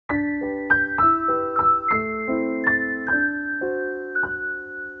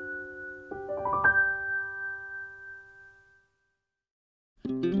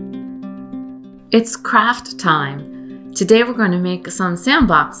It's craft time. Today we're going to make some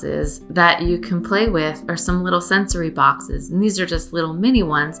sandboxes that you can play with, or some little sensory boxes. And these are just little mini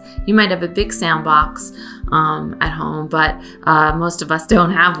ones. You might have a big sandbox at home, but most of us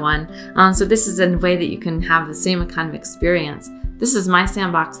don't have one. So this is a way that you can have the same kind of experience. This is my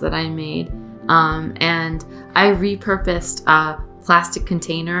sandbox that I made, and I repurposed a plastic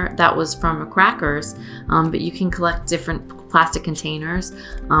container that was from a Crackers, but you can collect different plastic containers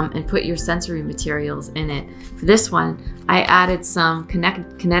and put your sensory materials in it. For this one, I added some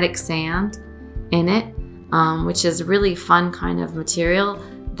kinetic sand in it, which is a really fun kind of material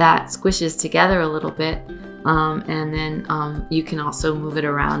that squishes together a little bit, and then you can also move it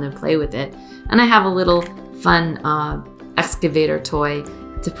around and play with it. And I have a little fun excavator toy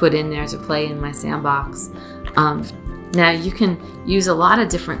to put in there to play in my sandbox. Now you can use a lot of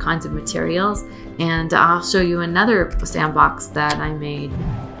different kinds of materials, and I'll show you another sandbox that I made.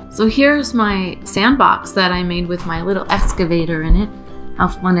 So here's my sandbox that I made with my little excavator in it. How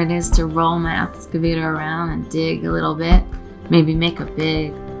fun it is to roll my excavator around and dig a little bit. Maybe make a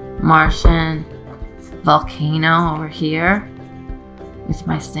big Martian volcano over here with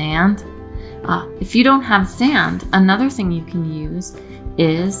my sand. If you don't have sand, another thing you can use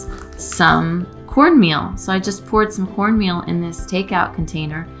is some cornmeal. So I just poured some cornmeal in this takeout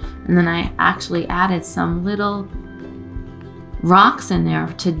container, and then I actually added some little rocks in there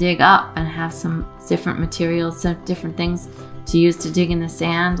to dig up and have some different materials, some different things to use to dig in the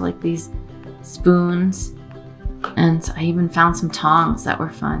sand, like these spoons. And I even found some tongs that were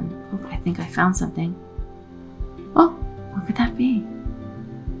fun. Oh, I think I found something. Oh, what could that be?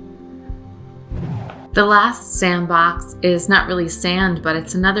 The last sandbox is not really sand, but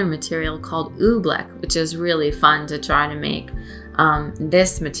it's another material called oobleck, which is really fun to try to make.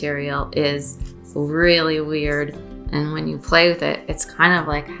 This material is really weird, and when you play with it, it's kind of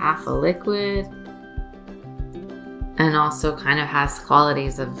like half a liquid and also kind of has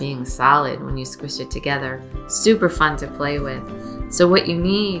qualities of being solid when you squish it together. Super fun to play with. So what you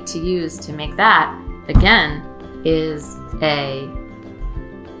need to use to make that, again, is a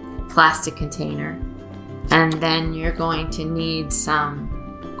plastic container. And then you're going to need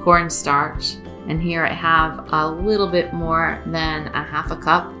some cornstarch. And here I have a little bit more than a half a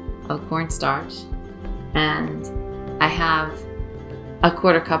cup of cornstarch. And I have a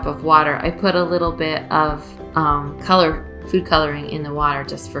quarter cup of water. I put a little bit of food coloring in the water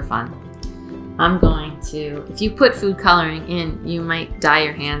just for fun. I'm going to, if you put food coloring in, you might dye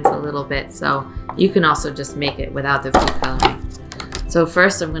your hands a little bit. So you can also just make it without the food coloring. So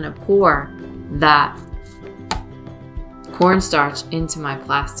first I'm going to pour that cornstarch into my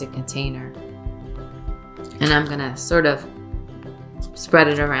plastic container, and I'm gonna sort of spread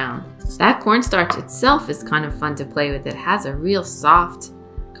it around. That cornstarch itself is kind of fun to play with. It has a real soft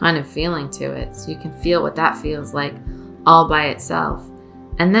kind of feeling to it, so you can feel what that feels like all by itself.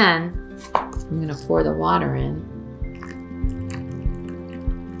 And then I'm gonna pour the water in.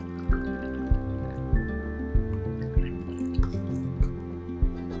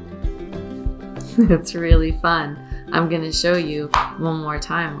 It's really fun. I'm going to show you one more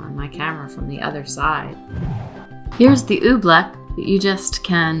time on my camera from the other side. Here's the oobleck. You just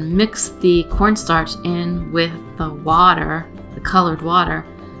can mix the cornstarch in with the water, the colored water,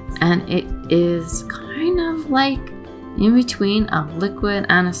 and it is kind of like in between a liquid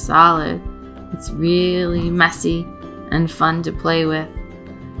and a solid. It's really messy and fun to play with,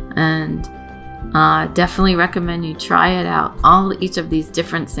 and definitely recommend you try it out, each of these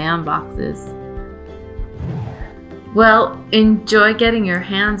different sandboxes. Well, enjoy getting your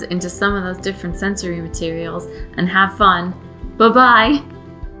hands into some of those different sensory materials and have fun. Bye-bye.